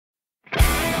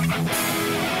Hey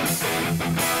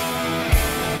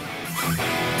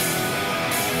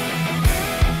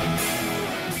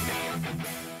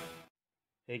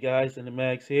guys,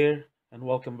 Cinebench here, and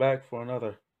welcome back for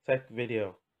another tech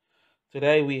video.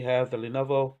 Today we have the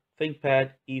Lenovo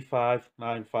Thinkpad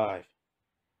E595.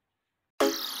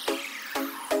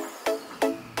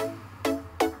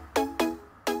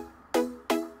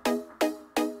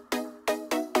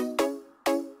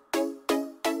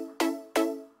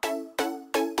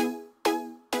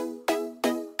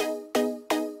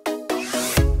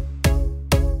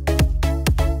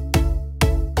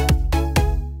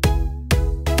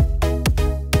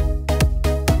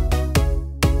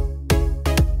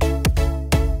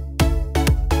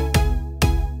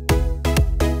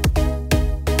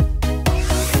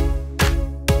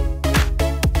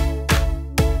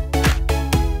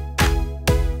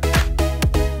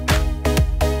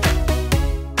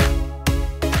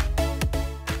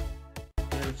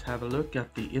 Let's have a look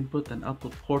at the input and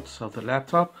output ports of the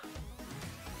laptop.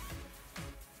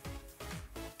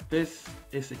 This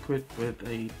is equipped with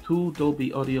two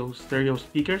Dolby Audio stereo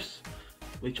speakers,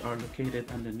 which are located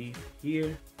underneath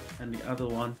here, and the other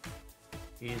one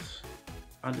is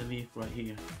underneath right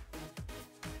here.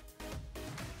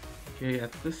 Okay,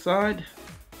 at this side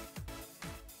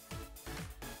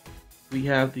we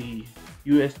have the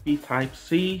USB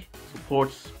Type-C,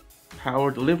 supports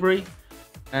power delivery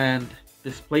and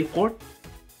display port.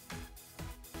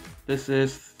 This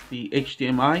is the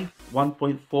HDMI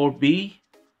 1.4b.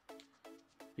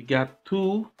 We got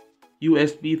two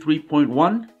USB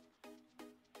 3.1,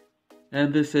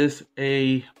 and this is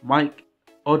a mic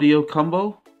audio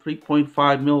combo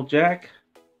 3.5mm jack.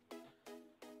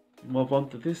 Move on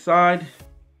to this side.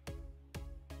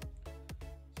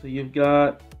 So you've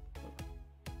got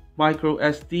micro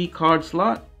SD card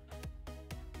slot,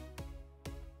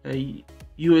 a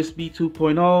USB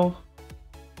 2.0,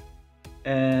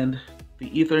 and the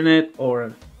Ethernet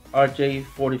or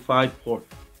RJ45 port.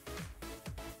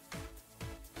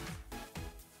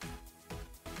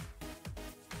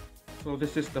 So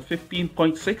this is the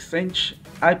 15.6-inch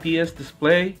IPS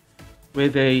display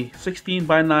with a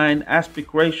 16:9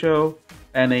 aspect ratio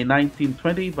and a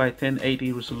 1920 by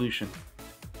 1080 resolution.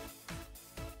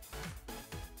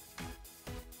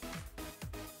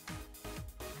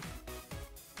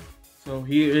 So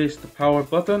here is the power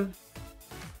button,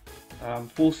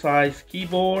 full-size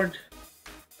keyboard,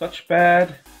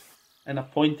 touchpad, and a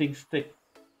pointing stick.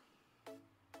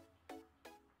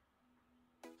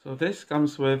 So this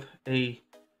comes with a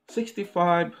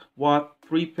 65-watt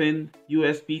 3-pin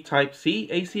USB Type-C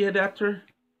AC adapter.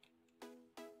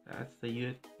 That's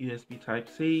the USB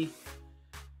Type-C.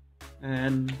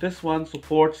 And this one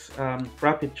supports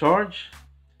rapid charge.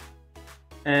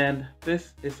 And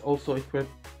this is also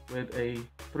equipped with a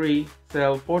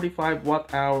 3-cell 45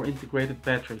 watt-hour integrated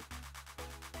battery.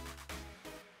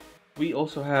 We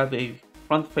also have a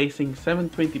front-facing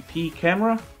 720p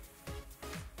camera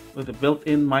with a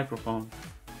built-in microphone.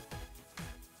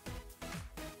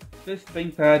 This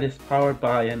ThinkPad is powered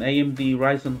by an AMD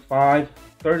Ryzen 5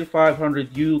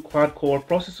 3500U quad-core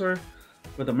processor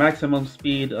with a maximum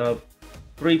speed of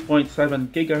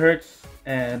 3.7 GHz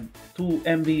and 2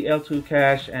 MB L2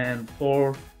 cache and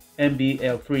 4 MB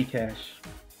L3 cache.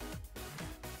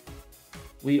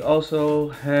 We also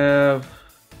have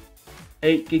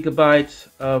 8 GB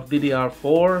of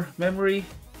DDR4 memory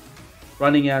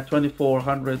running at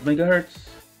 2400 MHz.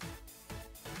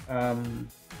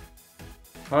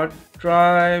 Hard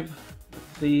drive,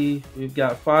 let's see, we've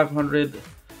got 500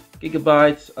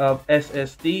 GB of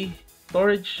SSD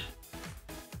storage.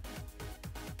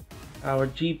 Our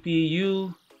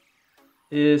GPU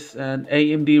is an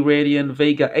AMD Radeon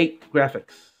Vega 8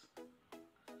 graphics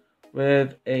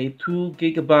with a 2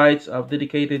 GB of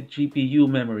dedicated GPU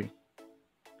memory.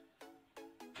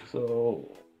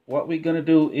 So what we're gonna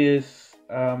do is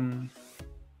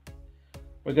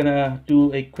we're gonna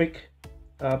do a quick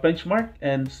benchmark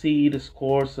and see the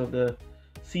scores of the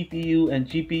CPU and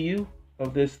GPU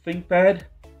of this ThinkPad,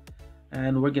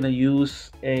 and we're gonna use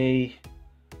a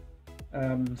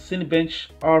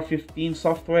Cinebench R15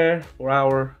 software for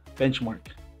our benchmark.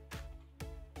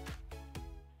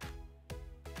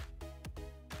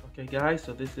 Okay guys,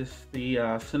 so this is the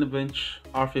Cinebench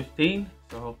R15.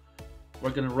 So we're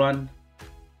gonna run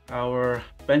our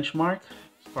benchmark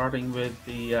starting with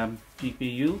the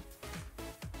GPU.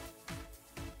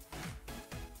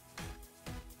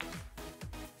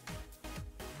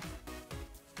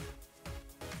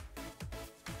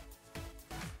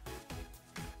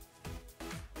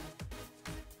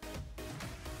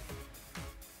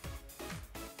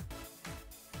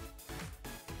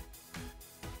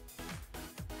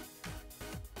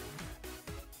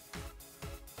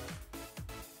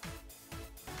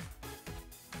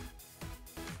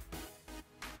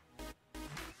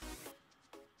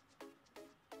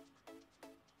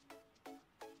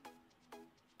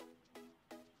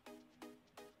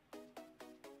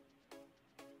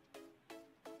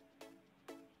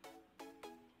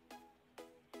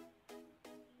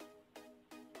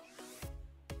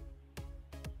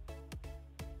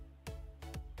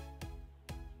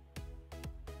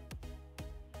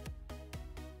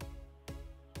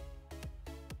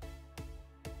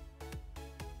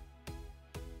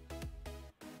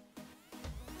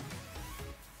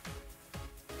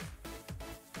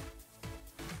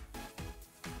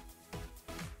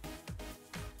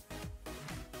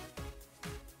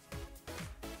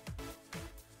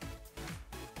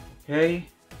 Okay,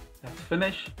 that's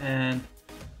finished. And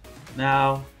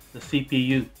now the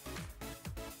CPU.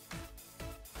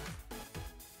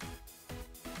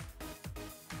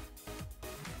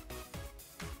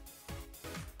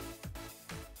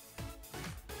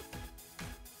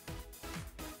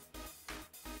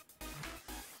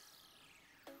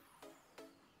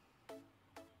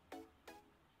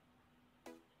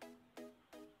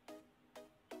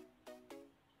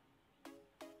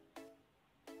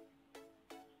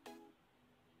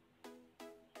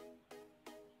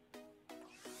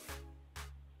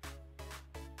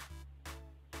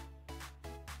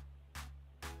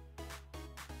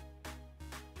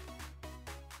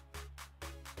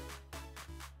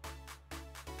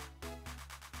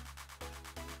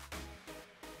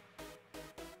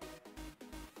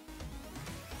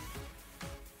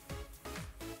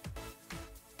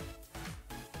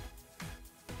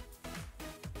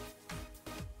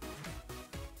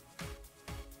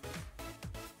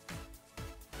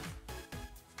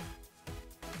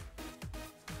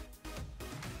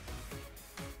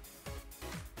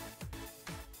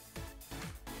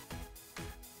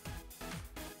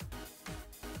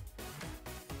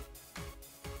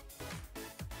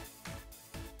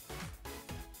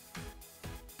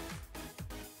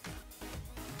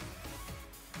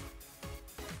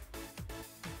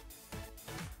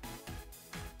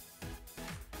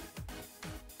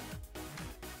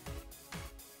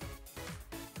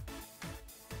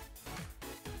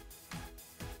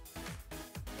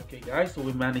 Okay guys, so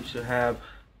we managed to have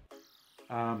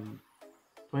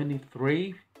 23,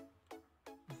 is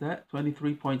that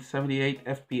 23.78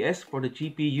 FPS for the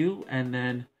GPU, and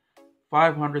then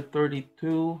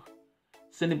 532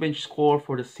 Cinebench score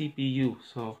for the CPU.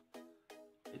 So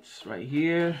it's right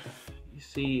here. You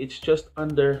see, it's just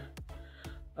under,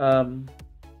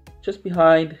 just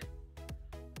behind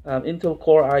Intel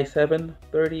Core i7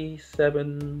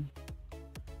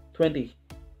 3720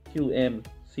 QM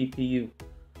CPU.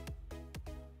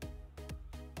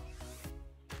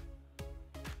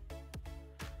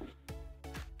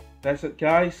 That's it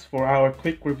guys for our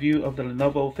quick review of the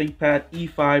Lenovo Thinkpad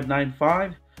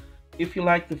E595. If you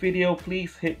liked the video,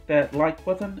 please hit that like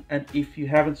button, and if you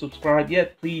haven't subscribed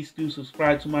yet, please do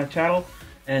subscribe to my channel,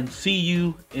 and see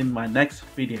you in my next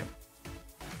video.